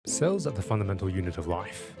Cells are the fundamental unit of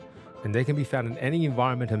life, and they can be found in any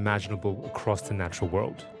environment imaginable across the natural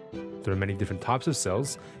world. There are many different types of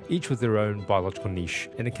cells, each with their own biological niche,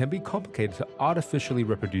 and it can be complicated to artificially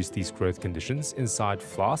reproduce these growth conditions inside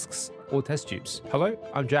flasks or test tubes. Hello,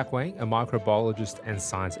 I'm Jack Wang, a microbiologist and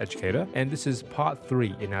science educator, and this is part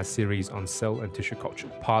 3 in our series on cell and tissue culture.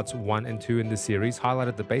 Parts 1 and 2 in this series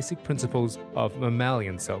highlighted the basic principles of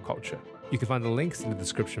mammalian cell culture. You can find the links in the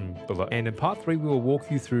description below. And in part 3, we will walk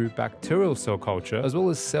you through bacterial cell culture, as well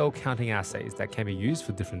as cell counting assays that can be used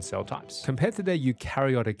for different cell types. Compared to their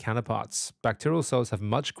eukaryotic counterparts, bacterial cells have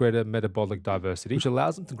much greater metabolic diversity, which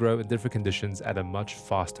allows them to grow in different conditions at a much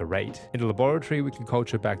faster rate. In the laboratory, we can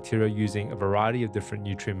culture bacteria using a variety of different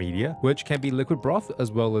nutrient media, which can be liquid broth as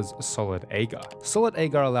well as solid agar. Solid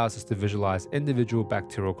agar allows us to visualize individual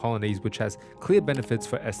bacterial colonies, which has clear benefits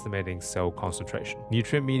for estimating cell concentration.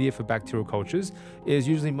 Nutrient media for bacterial cultures is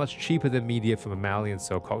usually much cheaper than media for mammalian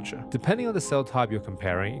cell culture. Depending on the cell type you're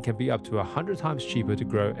comparing, it can be up to 100 times cheaper to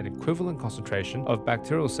grow an equivalent concentration of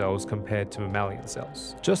bacterial cells compared to mammalian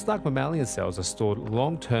cells. Just like mammalian cells are stored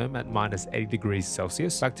long-term at minus 80 degrees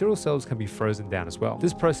Celsius, bacterial cells can be frozen down as well.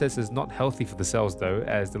 This process is not healthy for the cells though,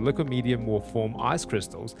 as the liquid medium will form ice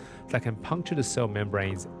crystals that can puncture the cell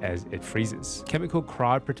membranes as it freezes. Chemical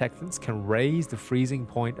cryoprotectants can raise the freezing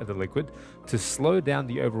point of the liquid to slow down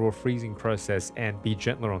the overall freezing process and be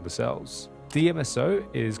gentler on the cells. DMSO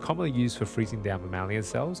is commonly used for freezing down mammalian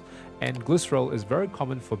cells, and glycerol is very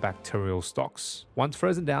common for bacterial stocks. Once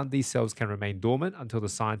frozen down, these cells can remain dormant until the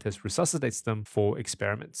scientist resuscitates them for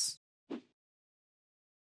experiments.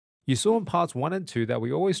 You saw in parts 1 and 2 that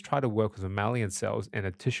we always try to work with mammalian cells in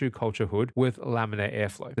a tissue culture hood with laminar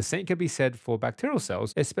airflow. The same can be said for bacterial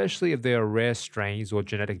cells, especially if they are rare strains or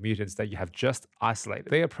genetic mutants that you have just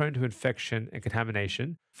isolated. They are prone to infection and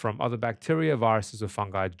contamination from other bacteria, viruses, or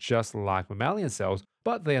fungi just like mammalian cells,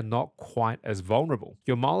 but they are not quite as vulnerable.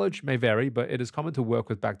 Your mileage may vary, but it is common to work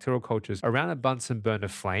with bacterial cultures around a Bunsen burner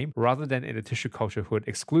flame rather than in a tissue culture hood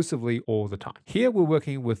exclusively all the time. Here we're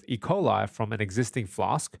working with E. coli from an existing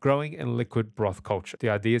flask growing in liquid broth culture. The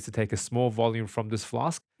idea is to take a small volume from this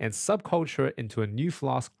flask and subculture it into a new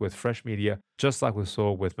flask with fresh media, just like we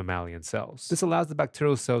saw with mammalian cells. This allows the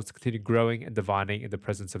bacterial cells to continue growing and dividing in the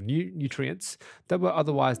presence of new nutrients that were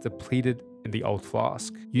otherwise depleted in the old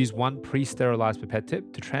flask. Use one pre-sterilized pipette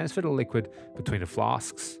tip to transfer the liquid between the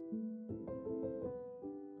flasks.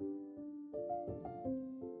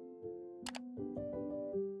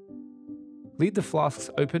 Leave the flasks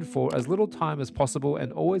open for as little time as possible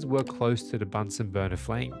and always work close to the Bunsen burner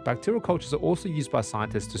flame. Bacterial cultures are also used by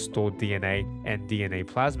scientists to store DNA and DNA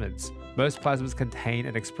plasmids. Most plasmids contain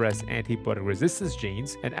and express antibiotic resistance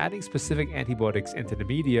genes, and adding specific antibiotics into the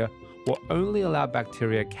media will only allow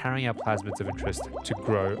bacteria carrying out plasmids of interest to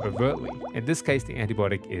grow overtly. In this case, the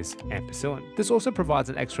antibiotic is ampicillin. This also provides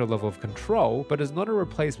an extra level of control, but is not a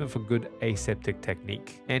replacement for good aseptic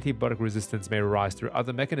technique. Antibiotic resistance may arise through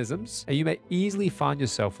other mechanisms, and you may easily find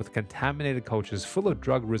yourself with contaminated cultures full of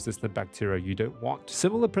drug-resistant bacteria you don't want.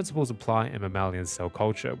 Similar principles apply in mammalian cell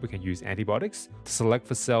culture. We can use antibiotics to select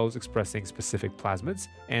for cells expressing specific plasmids,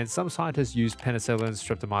 and some scientists use penicillin,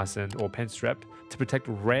 streptomycin, or penstrep to protect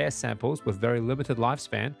rare samples with very limited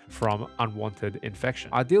lifespan from unwanted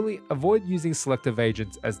infection. Ideally, avoid using selective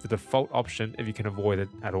agents as the default option if you can avoid it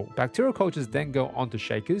at all. Bacterial cultures then go onto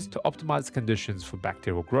shakers to optimize conditions for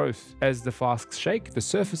bacterial growth. As the flasks shake, the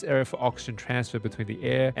surface area for oxygen transfer between the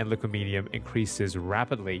air and liquid medium increases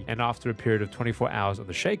rapidly, and after a period of 24 hours on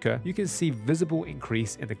the shaker, you can see visible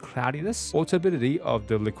increase in the cloudiness or turbidity of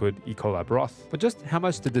the liquid E. coli broth. But just how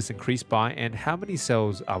much did this increase by, and how many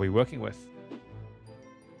cells are we working with?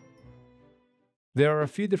 There are a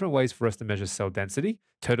few different ways for us to measure cell density: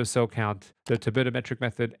 total cell count, the turbidimetric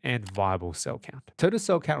method, and viable cell count. Total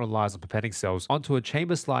cell count relies on pipetting cells onto a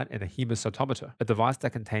chamber slide and a hemocytometer, a device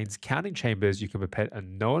that contains counting chambers you can pipette a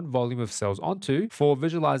known volume of cells onto for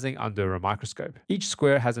visualizing under a microscope. Each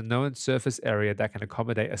square has a known surface area that can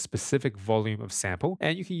accommodate a specific volume of sample,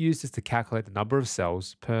 and you can use this to calculate the number of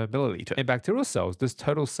cells per milliliter. In bacterial cells, this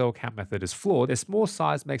total cell count method is flawed. Their small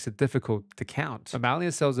size makes it difficult to count.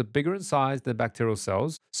 Mammalian cells are bigger in size than bacterial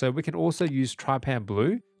cells, so we can also use trypan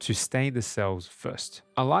blue to stain the cells first.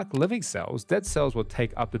 Unlike living cells, dead cells will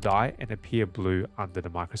take up the dye and appear blue under the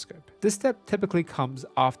microscope. This step typically comes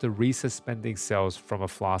after resuspending cells from a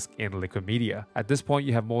flask in liquid media. At this point,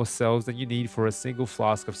 you have more cells than you need for a single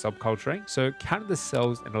flask of subculturing, so counting the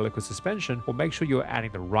cells in a liquid suspension will make sure you're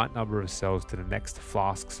adding the right number of cells to the next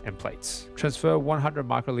flasks and plates. Transfer 100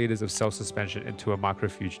 microliters of cell suspension into a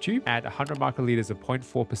microfuge tube, add 100 microliters of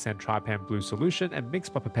 0.4% trypan blue solution, and mix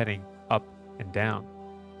by pipetting up and down.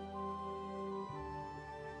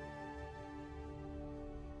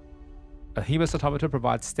 A hemocytometer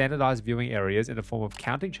provides standardized viewing areas in the form of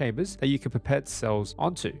counting chambers that you can pipette cells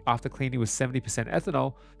onto. After cleaning with 70%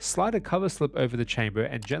 ethanol, slide a cover slip over the chamber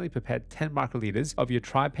and gently pipette 10 microliters of your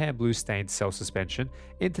trypan blue stained cell suspension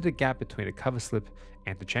into the gap between the cover slip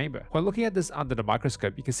and the chamber. When looking at this under the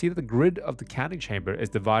microscope, you can see that the grid of the counting chamber is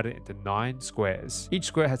divided into 9 squares. Each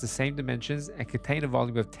square has the same dimensions and contain a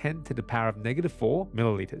volume of 10 to the power of -4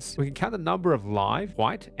 milliliters. We can count the number of live,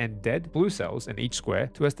 white, and dead blue cells in each square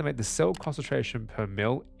to estimate the cell concentration per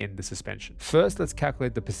mil in the suspension. First, let's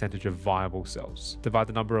calculate the percentage of viable cells. Divide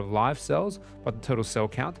the number of live cells by the total cell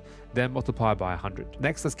count, then multiply by 100.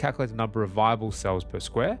 Next, let's calculate the number of viable cells per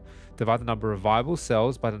square. Divide the number of viable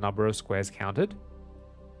cells by the number of squares counted.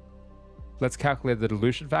 Let's calculate the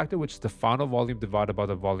dilution factor, which is the final volume divided by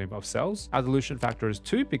the volume of cells. Our dilution factor is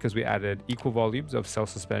 2 because we added equal volumes of cell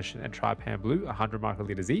suspension and trypan blue, 100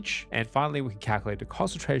 microliters each. And finally, we can calculate the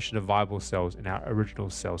concentration of viable cells in our original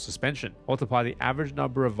cell suspension. Multiply the average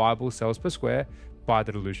number of viable cells per square by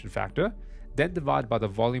the dilution factor, then divide by the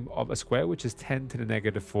volume of a square, which is 10 to the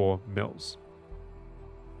 -4 mils.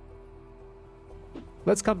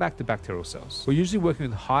 Let's come back to bacterial cells. We're usually working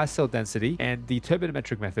with high cell density, and the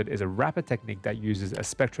turbidimetric method is a rapid technique that uses a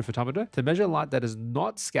spectrophotometer to measure light that is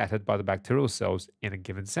not scattered by the bacterial cells in a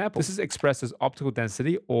given sample. This is expressed as optical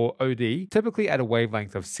density, or OD, typically at a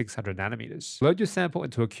wavelength of 600 nanometers. Load your sample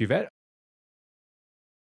into a cuvette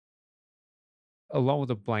along with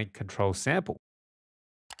a blank control sample.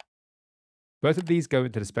 Both of these go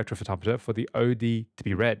into the spectrophotometer for the OD to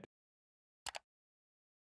be read.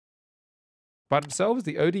 By themselves,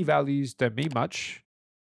 the OD values don't mean much,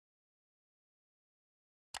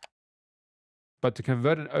 but to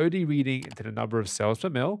convert an OD reading into the number of cells per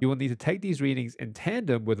mil, you will need to take these readings in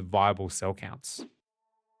tandem with viable cell counts.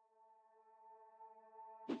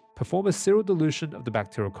 Perform a serial dilution of the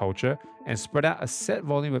bacterial culture and spread out a set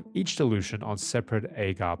volume of each dilution on separate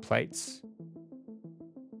agar plates.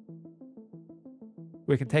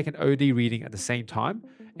 We can take an OD reading at the same time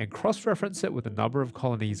and cross-reference it with the number of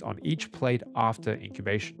colonies on each plate after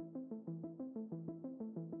incubation.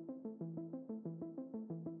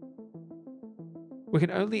 We can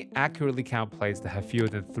only accurately count plates that have fewer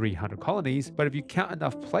than 300 colonies, but if you count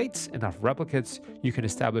enough plates, enough replicates, you can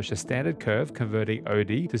establish a standard curve converting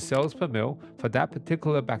OD to cells per mil for that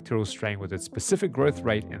particular bacterial strain with its specific growth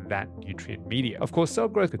rate in that nutrient media. Of course, cell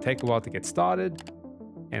growth could take a while to get started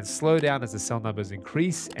and slow down as the cell numbers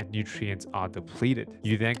increase and nutrients are depleted.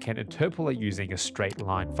 You then can interpolate using a straight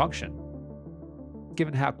line function.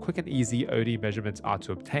 Given how quick and easy OD measurements are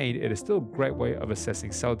to obtain, it is still a great way of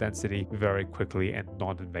assessing cell density very quickly and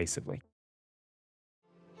non-invasively.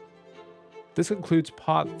 This concludes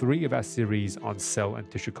part 3 of our series on cell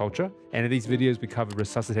and tissue culture, and in these videos we covered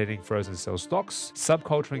resuscitating frozen cell stocks,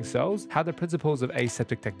 subculturing cells, how the principles of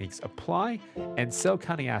aseptic techniques apply, and cell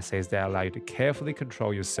counting assays that allow you to carefully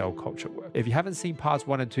control your cell culture work. If you haven't seen parts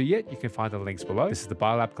 1 and 2 yet, you can find the links below. This is the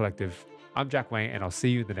Biolab Collective. I'm Jack Wayne, and I'll see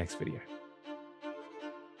you in the next video.